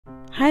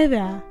Hi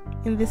there,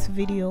 in this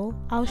video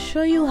I'll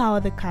show you how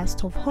the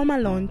cast of Home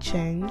Alone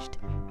changed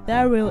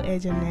their real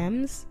age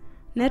names,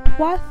 net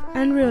worth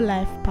and real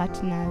life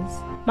partners.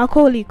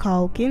 Macaulay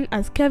Culkin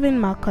as Kevin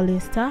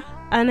McAllister,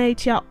 an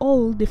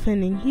 8-year-old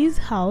defending his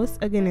house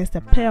against a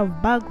pair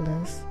of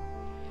burglars.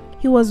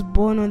 He was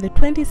born on the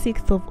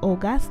 26th of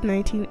August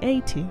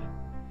 1980.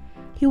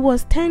 He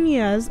was 10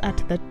 years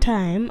at the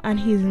time and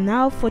he is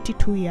now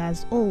 42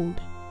 years old.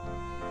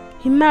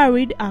 He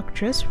married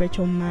actress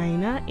Rachel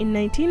Miner in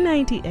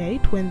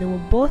 1998 when they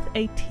were both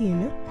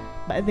 18,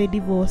 but they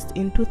divorced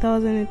in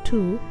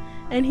 2002,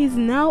 and he's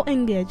now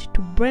engaged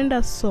to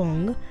Brenda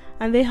Song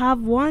and they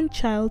have one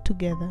child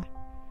together.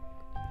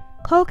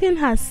 Culkin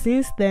has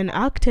since then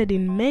acted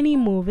in many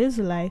movies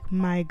like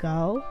My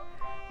Girl,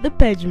 The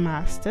Page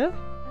Master,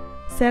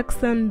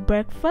 Sex and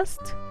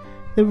Breakfast,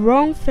 The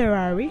Wrong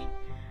Ferrari,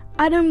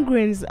 Adam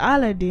Green's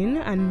Aladdin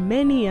and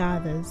many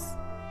others.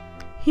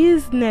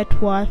 His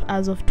net worth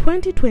as of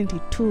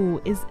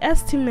 2022 is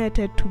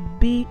estimated to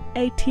be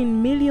 $18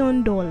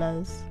 million.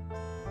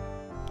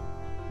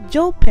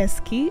 Joe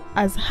Pesci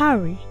as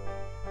Harry,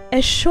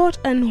 a short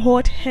and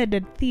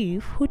hot-headed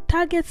thief who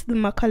targets the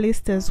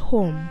McAllisters'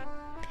 home.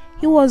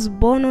 He was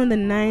born on the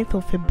 9th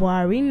of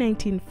February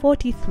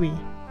 1943.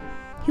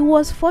 He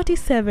was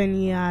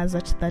 47 years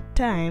at that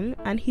time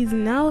and he's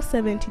now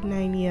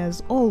 79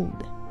 years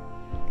old.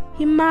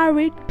 He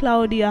married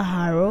Claudia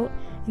Harrow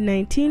in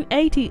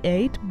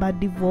 1988 but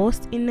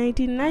divorced in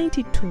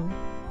 1992.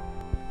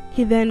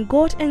 He then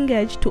got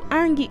engaged to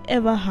Angie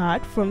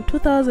Everhart from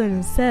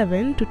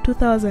 2007 to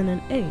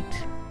 2008.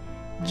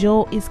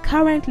 Joe is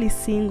currently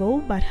single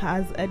but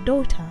has a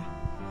daughter.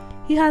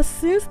 He has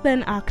since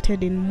then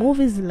acted in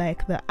movies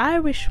like The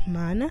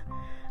Irishman,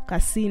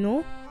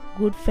 Casino,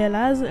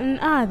 Goodfellas and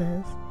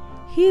others.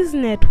 His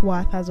net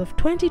worth as of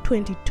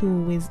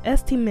 2022 is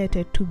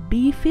estimated to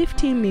be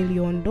 $50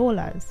 million.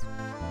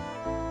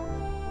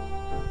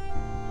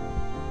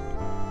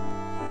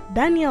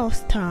 Daniel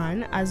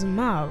Stern as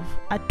Marv,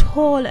 a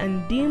tall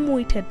and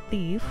dim-witted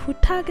thief who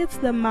targets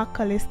the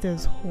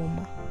McAllisters'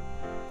 home.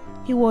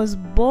 He was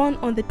born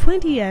on the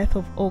 20th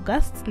of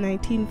August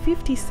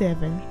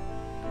 1957.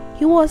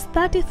 He was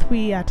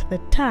 33 at the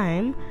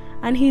time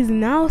and he is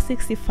now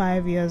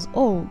 65 years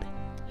old.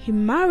 He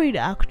married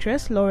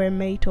actress Lauren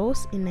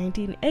Matos in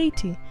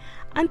 1980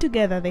 and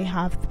together they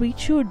have 3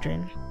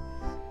 children.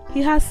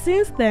 He has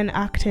since then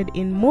acted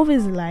in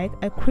movies like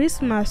A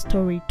Christmas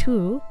Story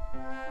 2,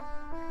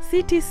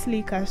 City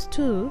Slickers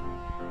 2,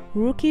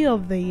 Rookie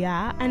of the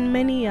Year and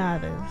many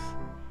others.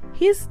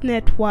 His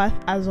net worth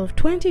as of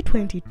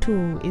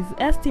 2022 is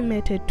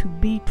estimated to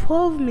be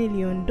 $12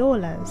 million.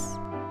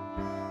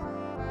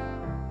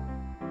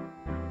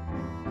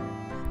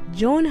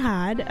 John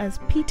Hurd as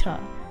Peter,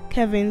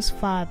 Kevin's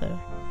father.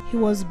 He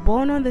was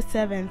born on the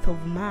 7th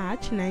of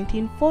March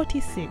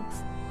 1946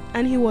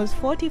 and he was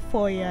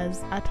 44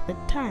 years at the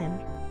time.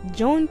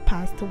 John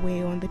passed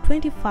away on the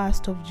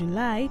 21st of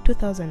July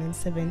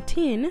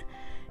 2017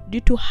 due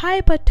to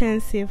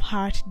hypertensive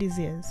heart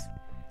disease.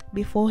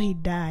 Before he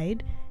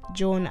died,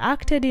 John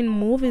acted in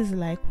movies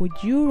like Would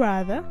You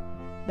Rather,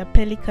 The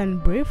Pelican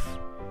Brief,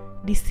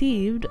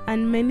 Deceived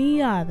and many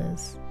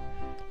others.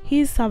 He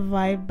is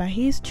survived by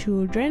his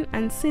children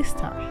and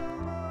sister.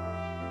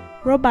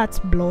 Robert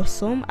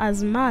Blossom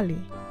as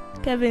Marley,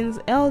 Kevin's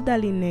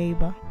elderly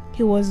neighbor.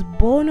 He was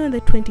born on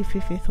the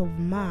 25th of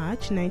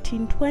March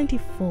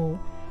 1924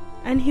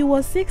 and he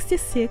was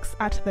 66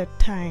 at that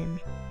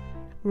time.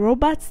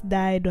 Roberts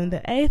died on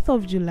the 8th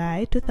of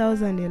July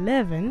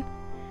 2011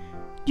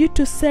 due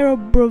to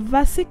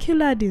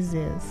cerebrovascular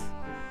disease.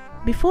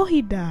 Before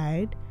he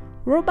died,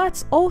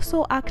 Roberts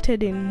also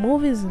acted in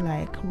movies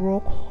like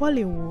Rock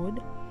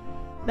Hollywood,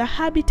 The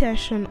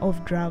Habitation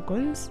of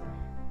Dragons,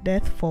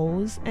 Death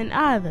Falls and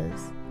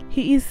others.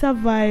 He is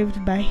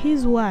survived by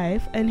his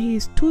wife and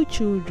his 2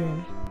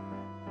 children.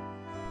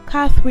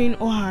 Catherine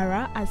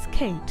O'Hara as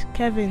Kate,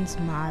 Kevin's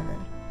mother.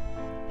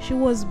 She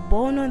was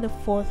born on the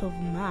 4th of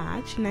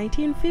March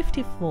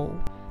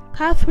 1954.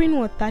 Catherine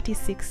was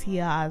 36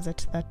 years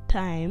at that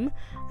time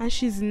and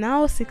she's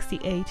now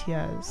 68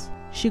 years.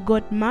 She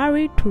got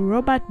married to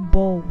Robert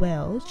Ball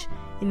Welch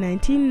in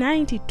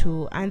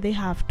 1992 and they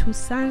have 2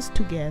 sons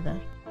together.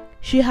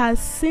 She has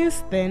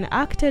since then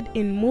acted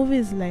in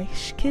movies like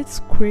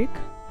Schitt's Creek,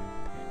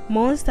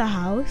 Monster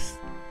House,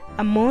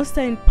 A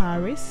Monster in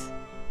Paris,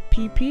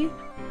 Pee-Pee,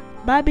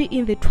 Barbie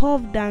in the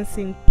 12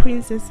 Dancing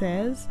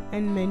Princesses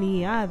and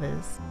many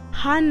others.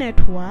 Her net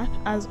worth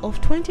as of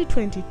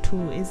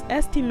 2022 is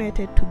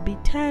estimated to be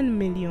 $10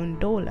 million.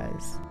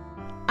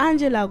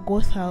 Angela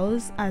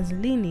Goethals as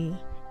Linny,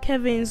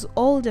 Kevin's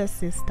older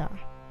sister.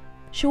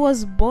 She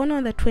was born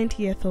on the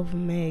 20th of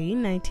May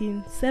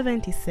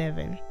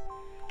 1977.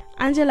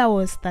 Angela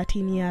was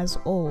 13 years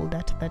old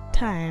at that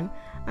time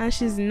and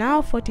she's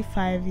now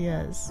 45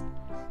 years.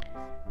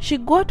 She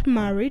got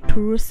married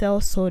to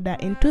Russell Soda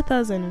in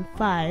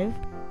 2005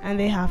 and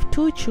they have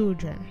 2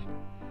 children.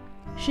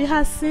 She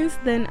has since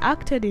then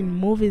acted in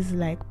movies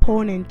like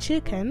Pawn and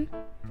Chicken,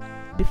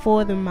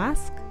 Before the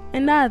Mask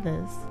and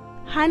others.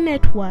 Her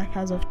net worth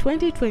as of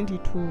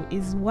 2022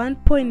 is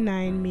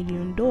 $1.9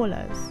 million.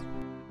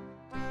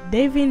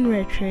 Devin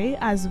Rattray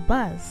as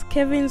Buzz,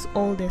 Kevin's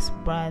oldest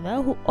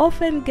brother, who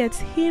often gets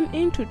him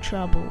into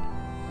trouble.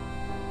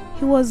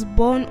 He was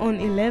born on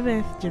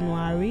 11th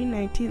January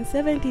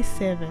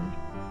 1977.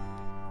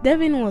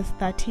 Devin was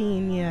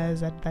 13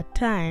 years at that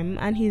time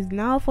and he's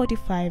now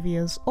 45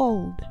 years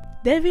old.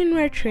 Devin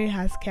Rattray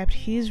has kept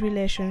his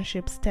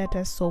relationship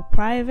status so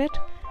private,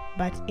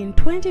 but in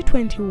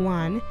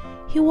 2021,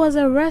 he was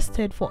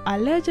arrested for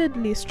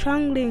allegedly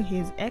strangling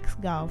his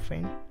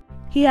ex-girlfriend.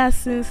 He has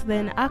since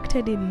then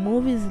acted in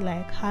movies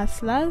like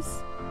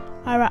Hustlers,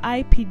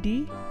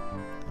 R.I.P.D.,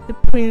 The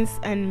Prince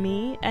and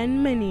Me,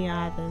 and many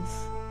others.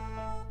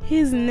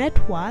 His net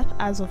worth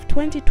as of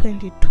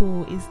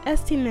 2022 is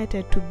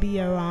estimated to be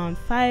around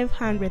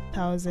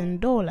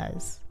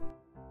 $500,000.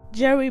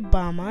 Jerry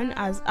Berman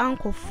as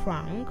Uncle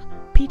Frank,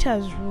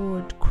 Peter's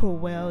rude,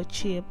 cruel,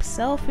 cheap,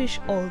 selfish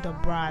older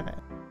brother.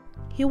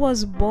 He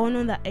was born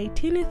on the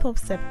 18th of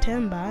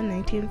September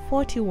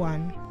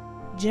 1941.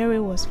 Jerry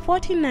was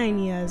 49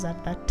 years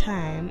at that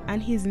time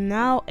and he's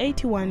now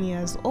 81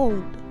 years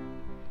old.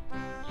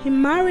 He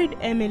married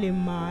Emily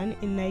Mann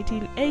in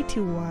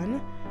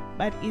 1981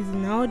 but is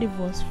now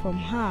divorced from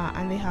her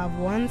and they have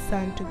one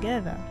son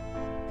together.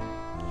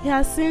 He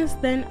has since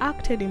then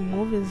acted in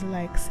movies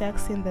like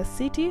Sex in the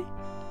City,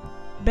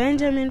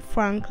 Benjamin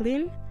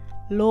Franklin,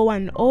 Law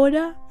and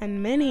Order,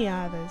 and many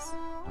others.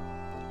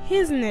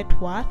 His net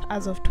worth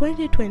as of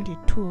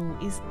 2022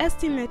 is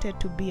estimated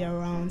to be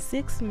around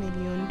 $6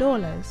 million.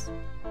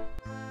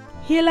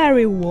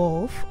 Hilary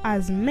Wolf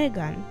as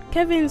Megan,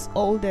 Kevin's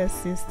older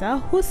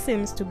sister, who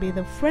seems to be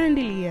the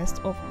friendliest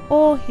of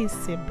all his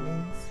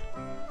siblings.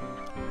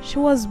 She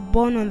was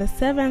born on the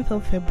 7th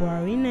of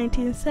February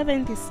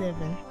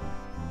 1977.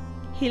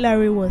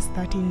 Hilary was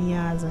 13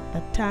 years at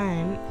the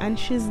time and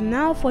she's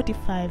now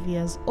 45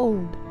 years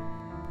old.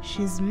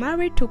 She's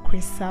married to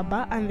Chris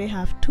Saba and they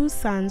have 2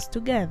 sons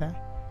together.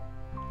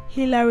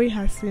 Hilary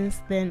has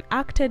since then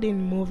acted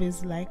in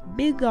movies like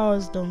Big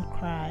Girls Don't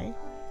Cry,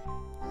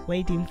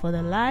 Waiting for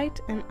the Light,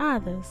 and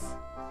others.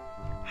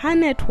 Her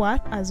net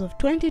worth as of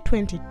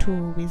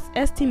 2022 is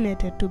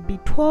estimated to be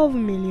 $12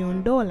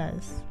 million.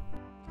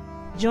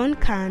 John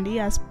Candy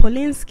as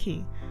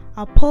Polinsky,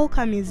 a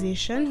polka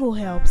musician who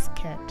helps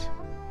Kate.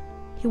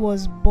 He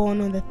was born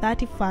on the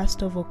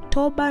 31st of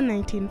October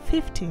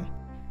 1950.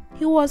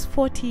 He was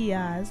 40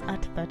 years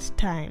at that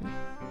time.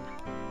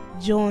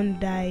 John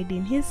died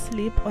in his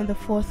sleep on the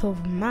 4th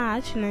of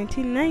March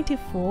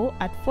 1994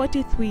 at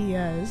 43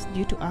 years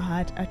due to a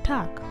heart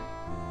attack.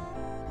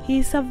 He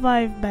is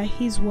survived by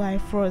his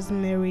wife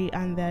Rosemary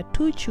and their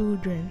 2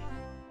 children.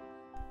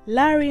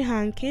 Larry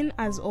Hankin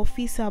as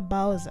Officer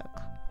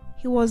Balzac.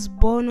 He was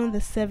born on the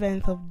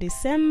 7th of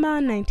December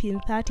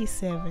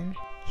 1937.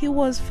 He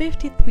was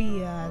 53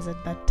 years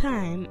at that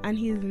time and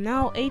he is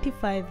now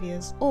 85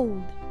 years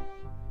old.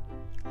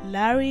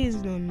 Larry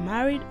is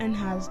non-married and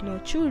has no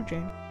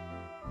children.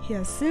 He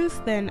has since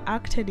then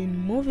acted in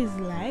movies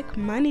like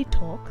Money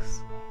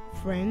Talks,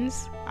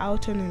 Friends,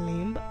 Out on a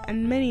Limb,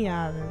 and many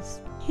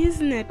others.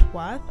 His net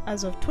worth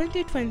as of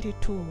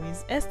 2022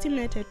 is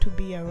estimated to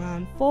be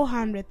around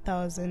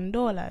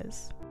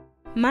 $400,000.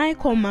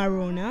 Michael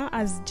Marona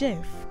as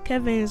Jeff,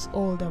 Kevin's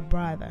older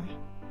brother.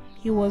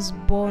 He was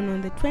born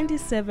on the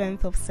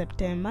 27th of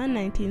September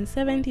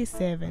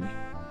 1977.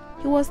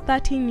 He was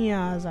 13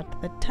 years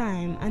at the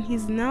time and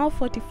he's now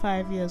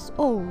 45 years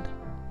old.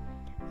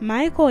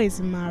 Michael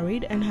is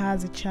married and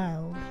has a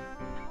child.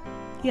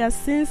 He has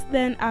since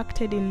then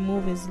acted in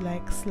movies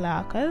like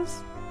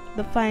Slackers,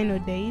 The Final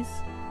Days,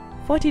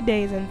 40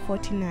 Days and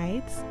 40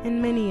 Nights,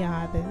 and many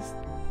others.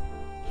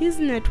 His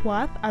net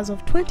worth as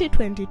of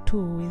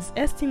 2022 is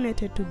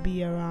estimated to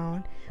be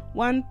around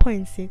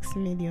 $1.6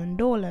 million.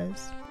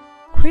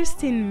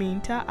 Christine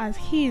Minter as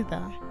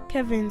Heather,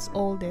 Kevin's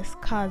oldest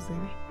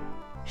cousin.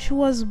 She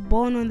was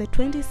born on the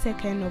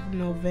 22nd of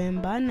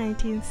November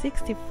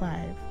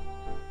 1965.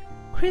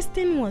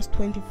 Christine was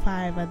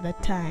 25 at the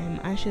time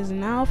and she's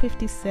now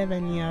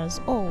 57 years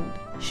old.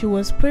 She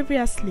was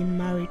previously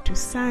married to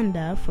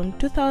Sander from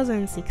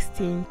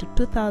 2016 to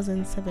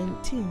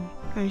 2017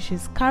 and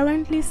she's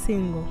currently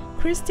single.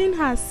 Christine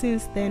has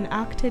since then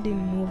acted in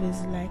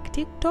movies like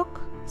TikTok,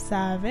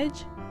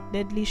 Savage,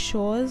 Deadly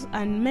Shores,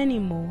 and many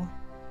more.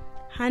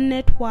 Her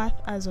net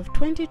worth as of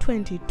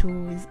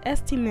 2022 is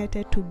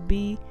estimated to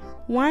be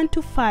 $1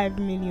 to $5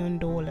 million.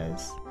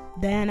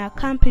 Diana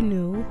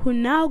Campineau, who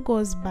now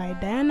goes by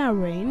Diana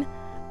Rain,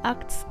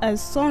 acts as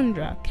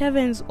Sondra,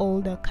 Kevin's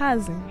older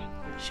cousin.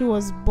 She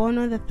was born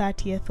on the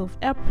 30th of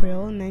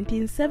April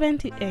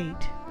 1978.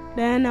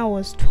 Diana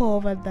was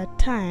 12 at that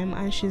time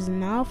and she's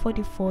now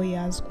 44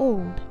 years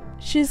old.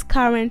 She's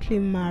currently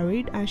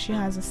married and she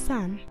has a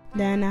son.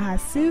 Diana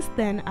has since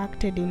then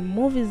acted in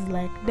movies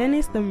like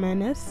Dennis the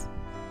Menace,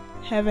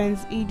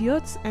 Heaven's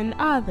Idiots, and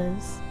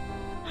others.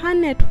 Her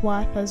net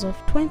worth as of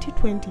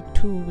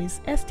 2022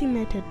 is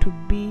estimated to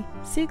be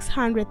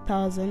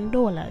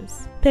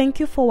 $600,000.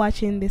 Thank you for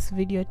watching this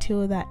video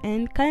till the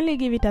end. Kindly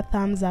give it a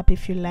thumbs up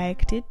if you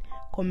liked it.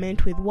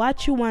 Comment with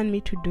what you want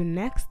me to do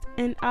next,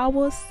 and I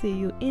will see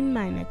you in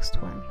my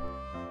next one.